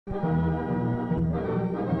What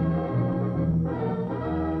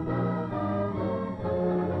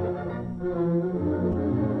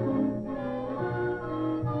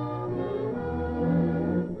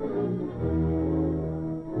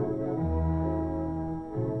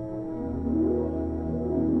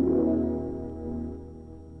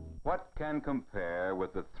can compare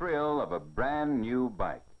with the thrill of a brand new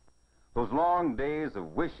bike? Those long days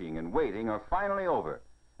of wishing and waiting are finally over,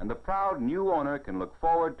 and the proud new owner can look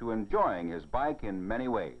forward to enjoying his bike in many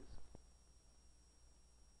ways.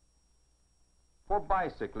 For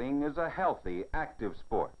bicycling is a healthy, active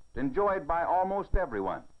sport enjoyed by almost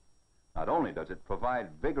everyone. Not only does it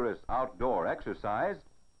provide vigorous outdoor exercise,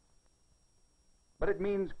 but it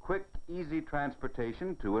means quick, easy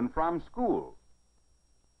transportation to and from school.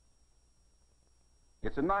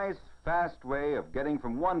 It's a nice, fast way of getting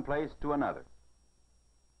from one place to another.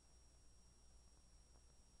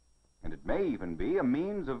 And it may even be a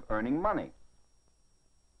means of earning money.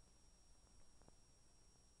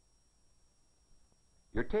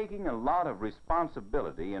 You're taking a lot of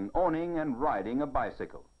responsibility in owning and riding a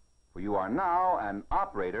bicycle, for you are now an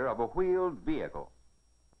operator of a wheeled vehicle.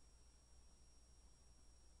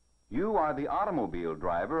 You are the automobile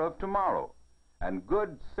driver of tomorrow. And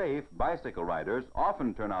good, safe bicycle riders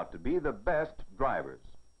often turn out to be the best drivers.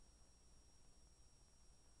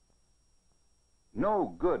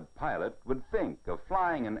 No good pilot would think of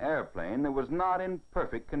flying an airplane that was not in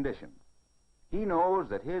perfect condition. He knows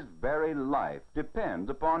that his very life depends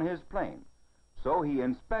upon his plane, so he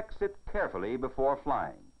inspects it carefully before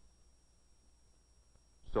flying.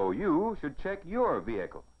 So you should check your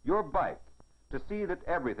vehicle, your bike, to see that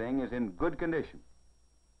everything is in good condition.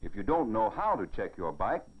 If you don't know how to check your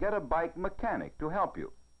bike, get a bike mechanic to help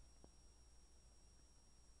you.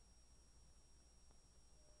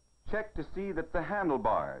 Check to see that the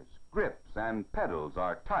handlebars, grips, and pedals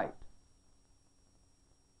are tight.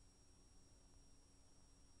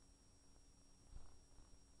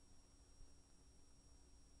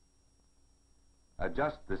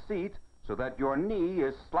 Adjust the seat so that your knee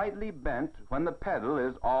is slightly bent when the pedal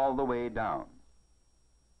is all the way down.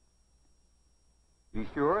 Be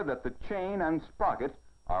sure that the chain and sprocket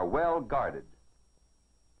are well guarded.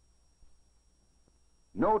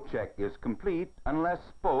 No check is complete unless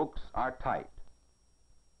spokes are tight.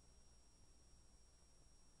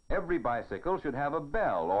 Every bicycle should have a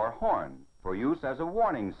bell or horn for use as a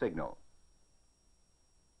warning signal.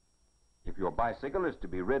 If your bicycle is to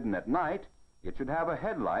be ridden at night, it should have a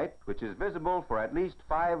headlight which is visible for at least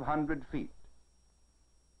 500 feet.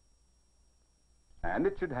 And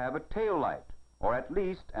it should have a tail light, or at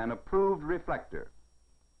least an approved reflector.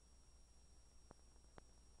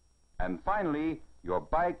 And finally, your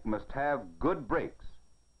bike must have good brakes.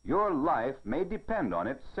 Your life may depend on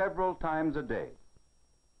it several times a day.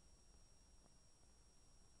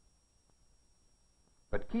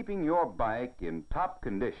 But keeping your bike in top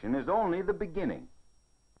condition is only the beginning.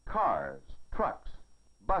 Cars, trucks,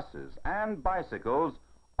 buses, and bicycles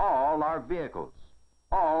all are vehicles.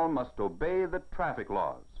 All must obey the traffic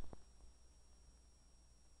laws.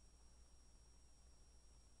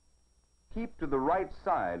 Keep to the right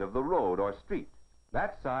side of the road or street.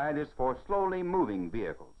 That side is for slowly moving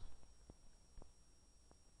vehicles.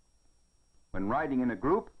 When riding in a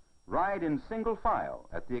group, ride in single file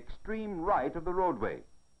at the extreme right of the roadway.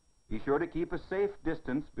 Be sure to keep a safe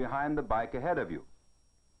distance behind the bike ahead of you.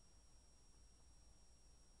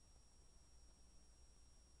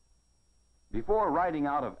 Before riding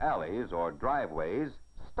out of alleys or driveways,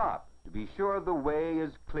 stop to be sure the way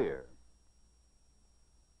is clear.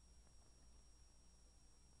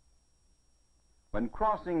 When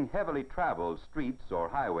crossing heavily traveled streets or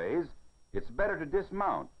highways, it's better to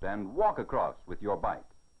dismount and walk across with your bike.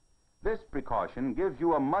 This precaution gives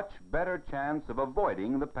you a much better chance of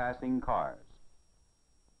avoiding the passing cars.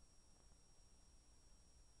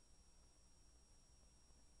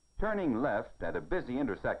 Turning left at a busy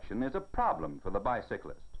intersection is a problem for the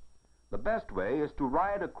bicyclist. The best way is to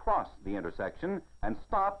ride across the intersection and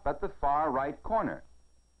stop at the far right corner.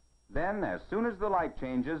 Then, as soon as the light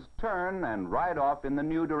changes, turn and ride off in the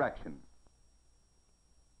new direction.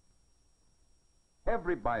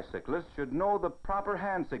 Every bicyclist should know the proper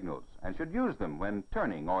hand signals and should use them when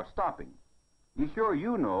turning or stopping. Be sure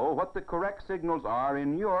you know what the correct signals are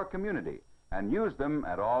in your community and use them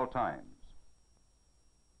at all times.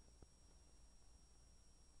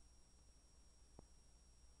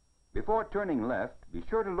 Before turning left, be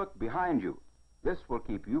sure to look behind you. This will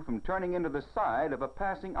keep you from turning into the side of a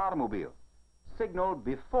passing automobile. Signal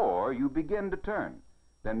before you begin to turn.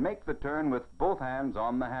 Then make the turn with both hands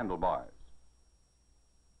on the handlebars.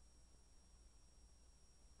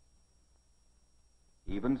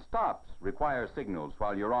 Even stops require signals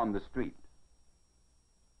while you're on the street.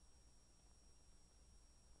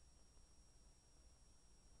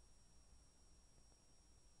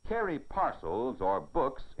 Carry parcels or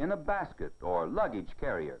books in a basket or luggage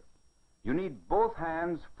carrier. You need both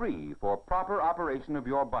hands free for proper operation of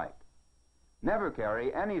your bike. Never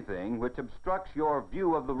carry anything which obstructs your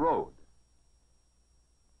view of the road.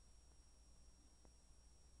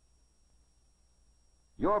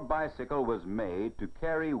 Your bicycle was made to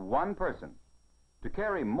carry one person. To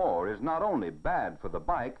carry more is not only bad for the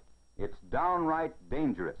bike, it's downright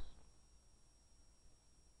dangerous.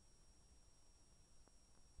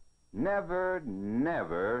 Never,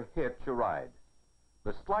 never hitch a ride.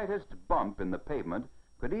 The slightest bump in the pavement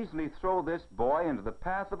could easily throw this boy into the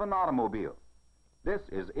path of an automobile. This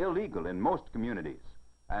is illegal in most communities,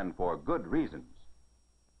 and for good reasons.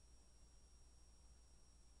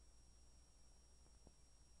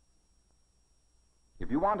 If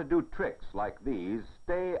you want to do tricks like these,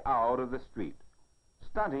 stay out of the street.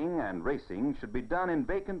 Stunting and racing should be done in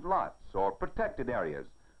vacant lots or protected areas,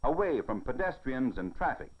 away from pedestrians and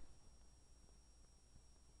traffic.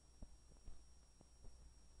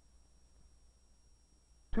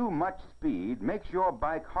 Too much speed makes your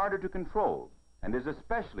bike harder to control and is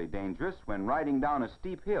especially dangerous when riding down a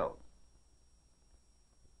steep hill.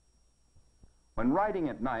 When riding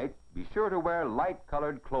at night, be sure to wear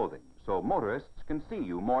light-colored clothing so motorists can see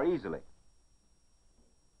you more easily.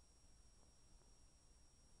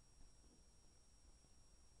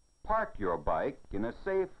 Park your bike in a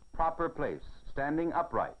safe, proper place, standing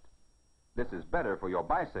upright. This is better for your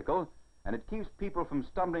bicycle, and it keeps people from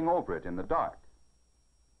stumbling over it in the dark.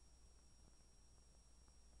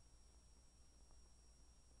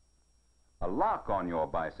 A lock on your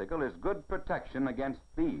bicycle is good protection against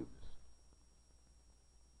thieves.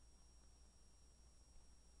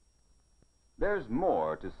 There's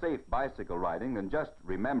more to safe bicycle riding than just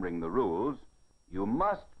remembering the rules. You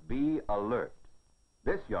must be alert.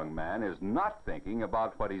 This young man is not thinking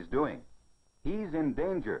about what he's doing. He's in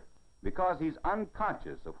danger because he's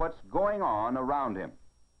unconscious of what's going on around him.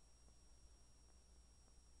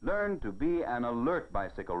 Learn to be an alert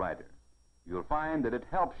bicycle rider. You'll find that it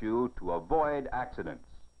helps you to avoid accidents.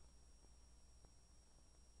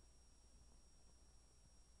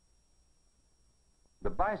 The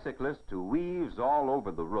bicyclist who weaves all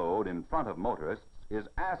over the road in front of motorists is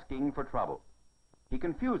asking for trouble. He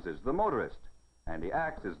confuses the motorist, and he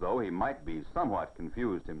acts as though he might be somewhat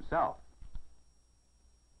confused himself.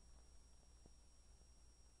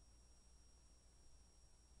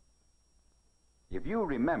 If you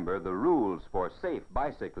remember the rules for safe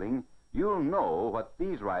bicycling, you'll know what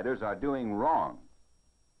these riders are doing wrong.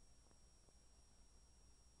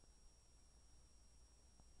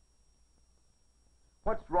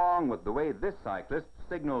 What's wrong with the way this cyclist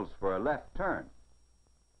signals for a left turn?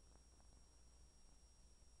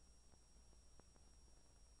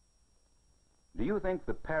 Do you think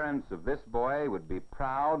the parents of this boy would be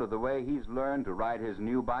proud of the way he's learned to ride his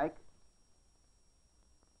new bike?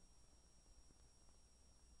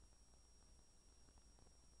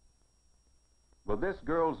 Will this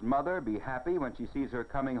girl's mother be happy when she sees her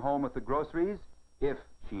coming home with the groceries, if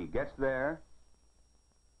she gets there?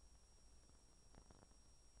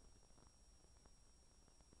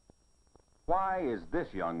 Why is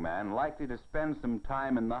this young man likely to spend some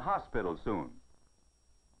time in the hospital soon?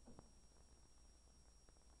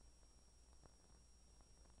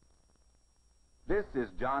 This is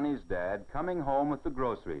Johnny's dad coming home with the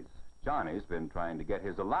groceries. Johnny's been trying to get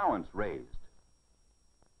his allowance raised.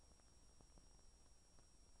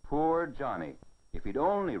 Poor Johnny, if he'd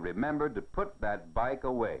only remembered to put that bike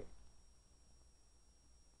away.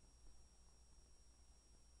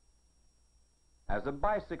 As a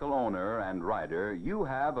bicycle owner and rider, you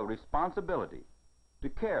have a responsibility to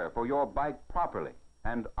care for your bike properly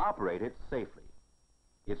and operate it safely.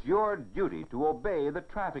 It's your duty to obey the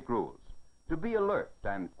traffic rules, to be alert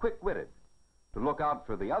and quick-witted, to look out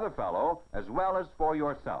for the other fellow as well as for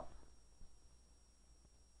yourself.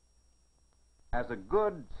 As a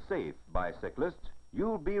good, safe bicyclist,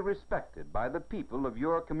 you'll be respected by the people of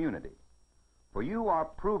your community, for you are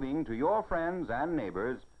proving to your friends and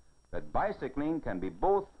neighbors that bicycling can be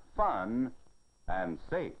both fun and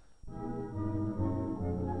safe.